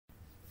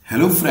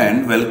Hello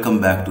friend,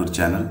 welcome back to the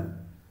channel.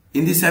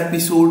 In this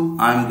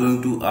episode, I am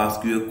going to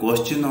ask you a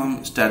question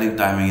on static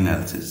timing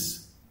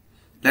analysis.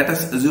 Let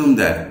us assume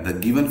that the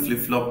given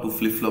flip-flop to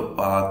flip-flop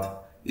path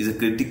is a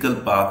critical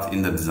path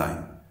in the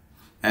design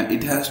and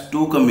it has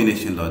two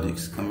combination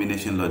logics,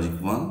 combination logic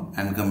 1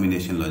 and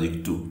combination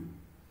logic 2.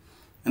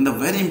 And the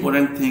very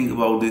important thing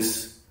about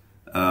this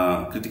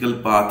critical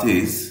path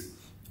is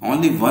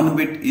only one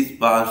bit is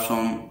passed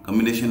from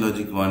combination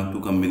logic 1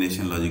 to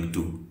combination logic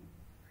 2.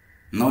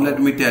 Now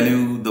let me tell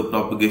you the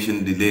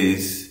propagation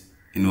delays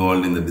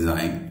involved in the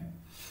design.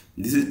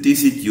 This is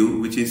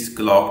TCQ, which is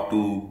clock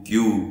to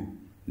Q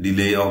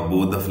delay of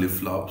both the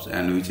flip-flops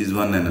and which is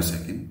 1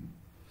 nanosecond.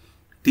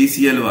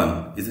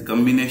 TCL1 is a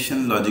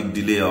combination logic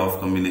delay of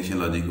combination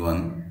logic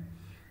 1,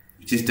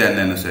 which is 10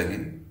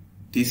 nanosecond.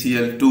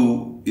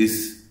 TCL2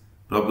 is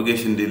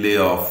propagation delay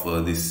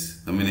of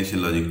this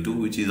combination logic 2,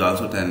 which is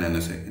also 10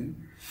 nanosecond.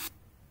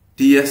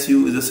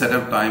 TSU is the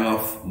setup time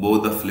of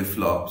both the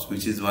flip-flops,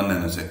 which is 1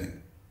 nanosecond.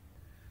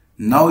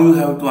 Now you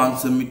have to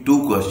answer me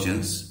two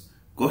questions.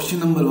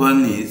 Question number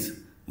 1 is,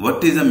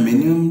 what is the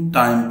minimum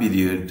time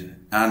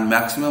period and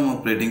maximum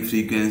operating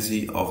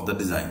frequency of the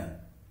design?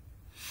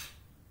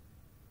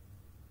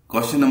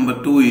 Question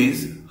number 2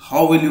 is,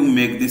 how will you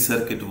make this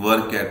circuit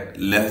work at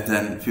less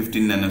than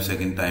 15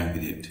 nanosecond time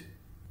period?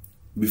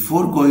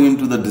 Before going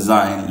into the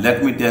design,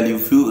 let me tell you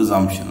few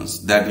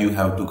assumptions that you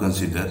have to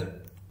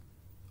consider.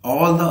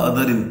 All the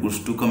other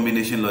inputs to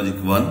combination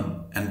logic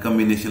 1 and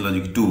combination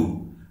logic 2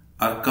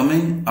 are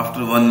coming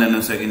after 1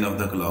 nanosecond of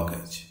the clock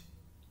edge.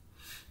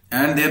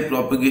 And their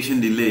propagation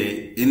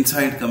delay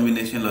inside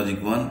combination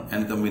logic 1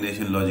 and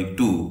combination logic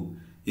 2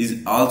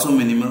 is also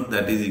minimal,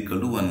 that is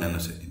equal to 1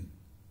 nanosecond.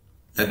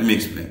 Let me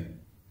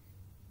explain.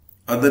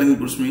 Other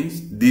inputs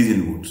means these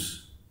inputs,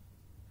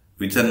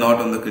 which are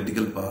not on the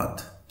critical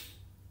path.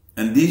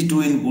 And these two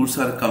inputs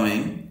are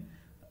coming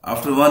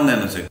after 1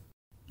 nanosecond.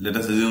 Let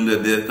us assume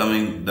that they are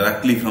coming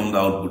directly from the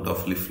output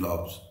of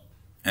flip-flops.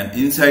 And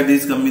inside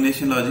these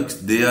combination logics,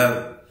 they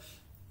are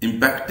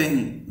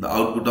impacting the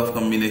output of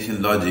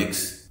combination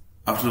logics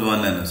after 1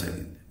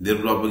 nanosecond. Their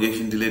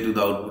propagation delay to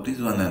the output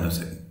is 1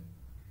 nanosecond.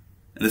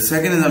 And the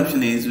second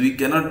assumption is we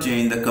cannot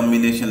change the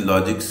combination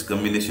logics,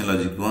 combination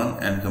logic 1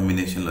 and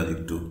combination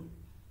logic 2.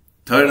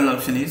 Third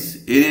assumption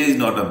is area is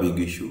not a big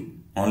issue,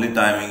 only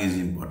timing is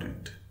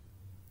important.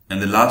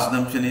 And the last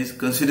assumption is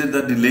consider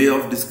the delay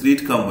of discrete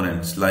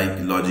components like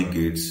logic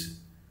gates,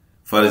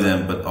 for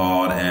example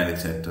OR, AND,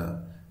 etc.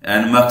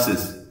 And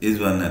muxes is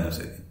 1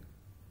 nanosecond.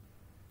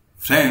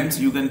 Friends,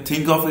 you can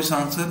think of its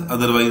answer,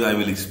 otherwise I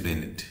will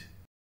explain it.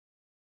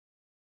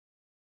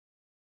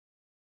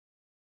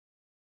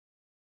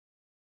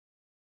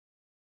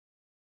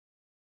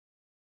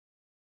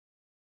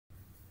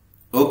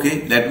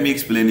 Okay, let me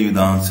explain you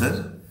the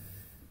answer.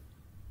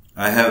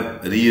 I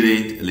have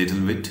rearranged a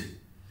little bit.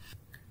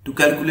 To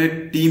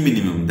calculate T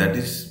minimum, that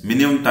is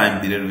minimum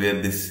time period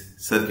where this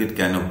circuit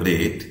can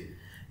operate,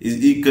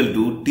 is equal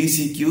to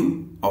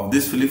TCQ of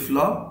this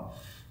flip-flop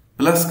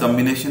plus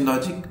combination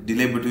logic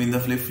delay between the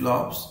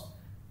flip-flops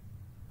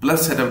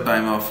plus setup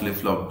time of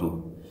flip-flop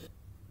 2.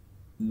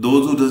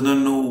 Those who does not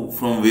know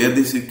from where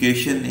this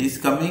equation is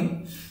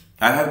coming,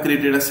 I have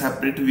created a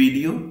separate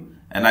video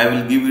and I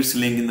will give its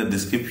link in the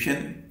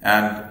description,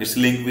 and its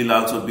link will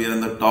also appear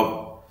in the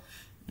top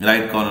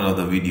right corner of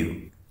the video.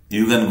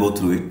 You can go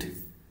through it.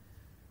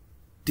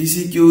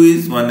 TCQ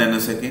is 1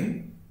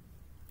 nanosecond,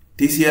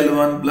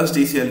 TCL1 plus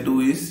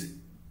TCL2 is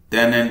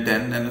 10 and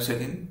 10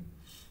 nanosecond,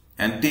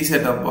 and T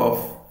setup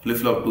of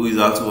flip-flop 2 is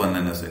also 1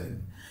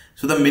 nanosecond.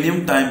 So the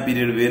minimum time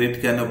period where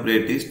it can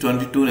operate is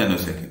 22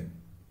 nanosecond.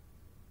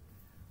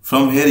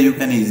 From here you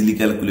can easily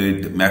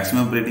calculate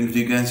maximum operating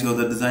frequency of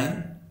the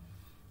design.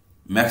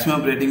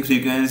 Maximum operating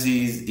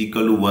frequency is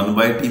equal to 1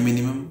 by T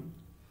minimum,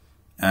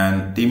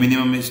 and T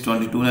minimum is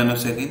 22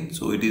 nanosecond,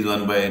 so it is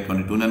 1 by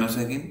 22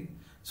 nanosecond.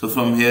 So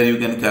from here you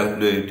can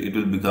calculate, it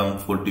will become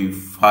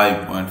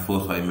 45.45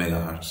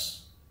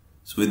 megahertz.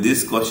 So with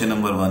this, question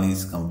number 1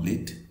 is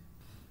complete.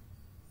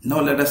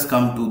 Now let us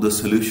come to the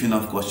solution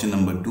of question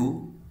number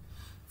 2.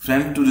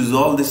 Friend, to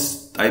resolve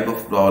this type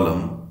of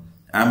problem,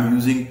 I am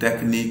using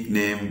technique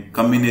named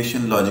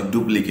combination logic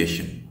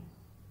duplication.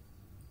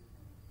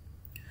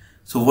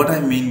 So what I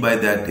mean by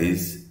that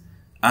is,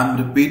 I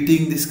am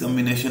repeating this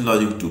combination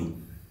logic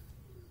 2.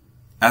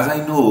 As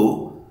I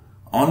know,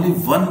 only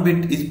one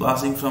bit is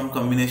passing from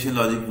combination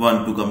logic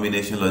 1 to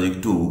combination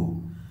logic 2.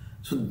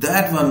 So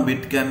that one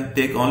bit can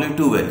take only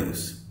two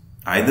values,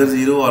 either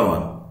 0 or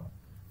 1.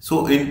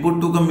 So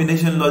input to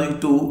combination logic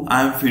 2,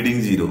 I am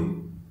feeding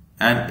 0.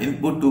 And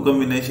input to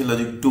combination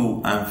logic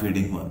 2, I am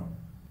feeding 1.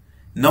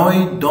 Now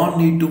I don't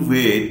need to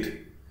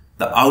wait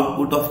the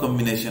output of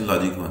combination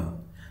logic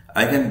 1.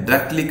 I can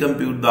directly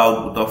compute the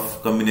output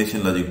of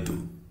combination logic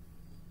 2.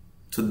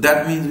 So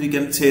that means we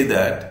can say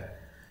that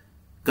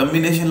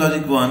combination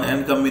logic 1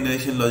 and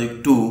combination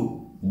logic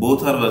 2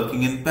 both are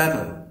working in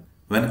parallel.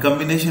 When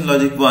combination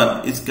logic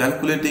 1 is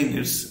calculating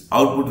its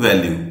output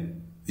value,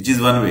 which is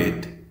 1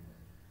 weight,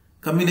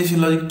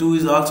 combination logic 2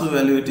 is also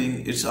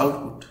evaluating its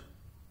output.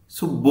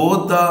 So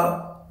both the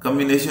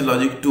combination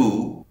logic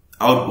 2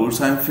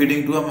 outputs I am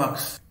feeding to a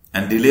mux,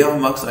 and delay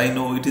of mux I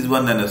know it is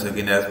 1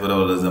 nanosecond as per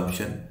our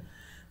assumption.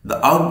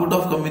 The output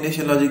of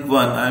combination logic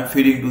 1 I am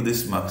feeding to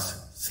this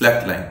mux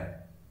select line.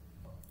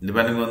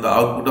 Depending on the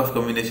output of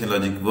combination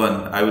logic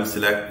 1, I will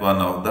select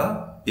one of the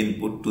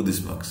input to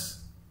this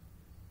mux.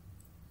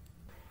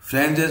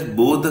 Friends, as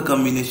both the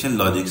combination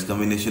logic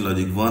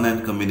 1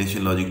 and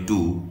combination logic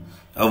 2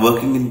 are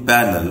working in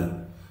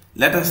parallel,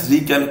 let us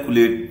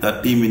recalculate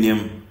the T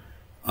minimum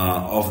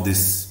of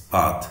this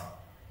path.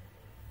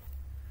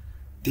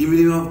 T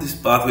minimum of this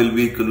path will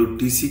be equal to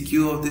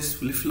TCQ of this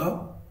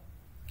flip-flop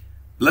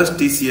plus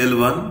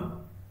TCL1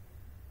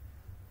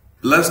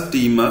 plus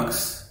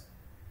Tmux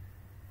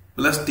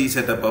plus T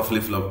setup of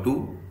flip-flop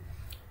 2.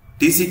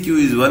 TCQ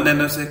is 1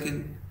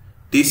 nanosecond,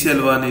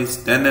 TCL1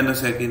 is 10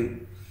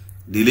 nanosecond,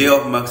 delay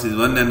of mux is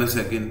 1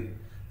 nanosecond,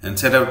 and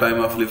setup time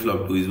of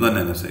flip-flop 2 is 1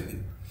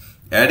 nanosecond.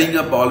 Adding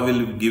up all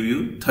will give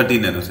you 30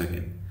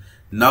 nanosecond.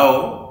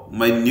 Now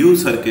my new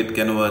circuit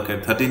can work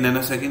at 30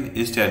 nanosecond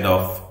instead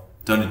of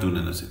 22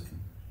 nanosecond.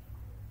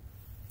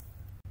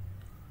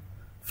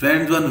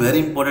 Friends, one very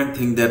important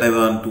thing that I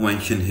want to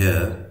mention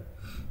here,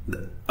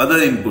 the other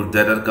inputs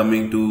that are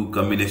coming to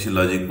combination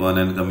logic 1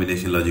 and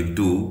combination logic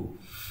 2,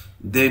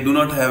 they do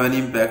not have any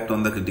impact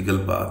on the critical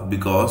path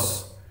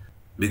because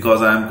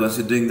I am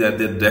considering that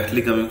they are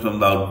directly coming from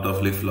the output of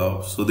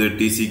flip-flop, so their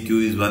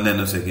TCQ is 1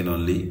 nanosecond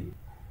only,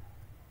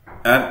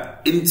 and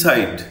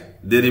inside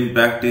their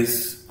impact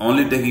is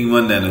only taking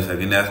 1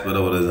 nanosecond as per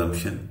our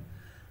assumption.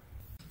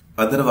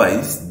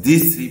 Otherwise,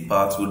 these three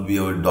paths would be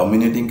our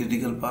dominating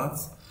critical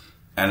paths,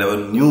 and our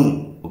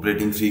new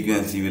operating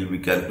frequency will be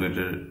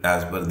calculated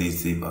as per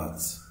these three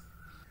paths.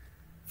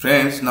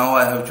 Friends, now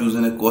I have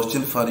chosen a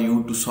question for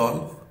you to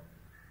solve.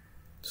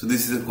 So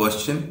this is a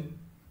question.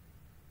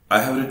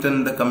 I have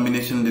written the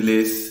combination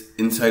delays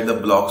inside the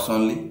blocks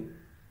only,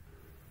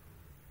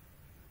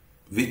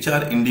 which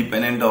are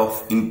independent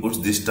of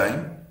inputs this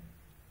time.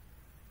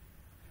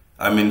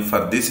 I mean,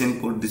 for this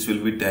input this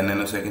will be 10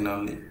 nanosecond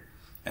only,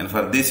 and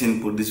for this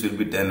input this will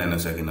be 10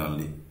 nanosecond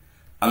only,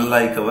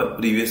 unlike our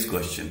previous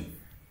question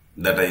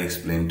that I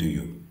explained to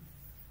you.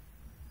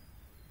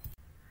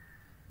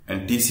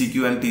 And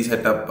TCQ and T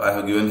setup I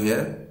have given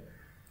here,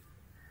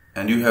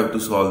 and you have to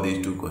solve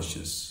these two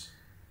questions.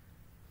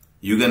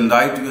 You can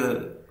write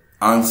your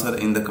answer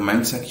in the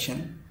comment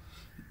section.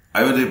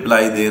 I will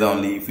reply there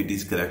only if it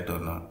is correct or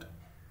not.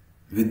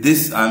 With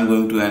this, I am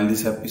going to end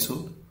this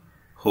episode.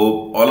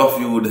 Hope all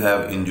of you would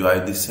have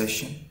enjoyed this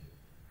session.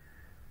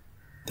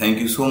 Thank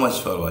you so much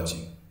for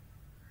watching.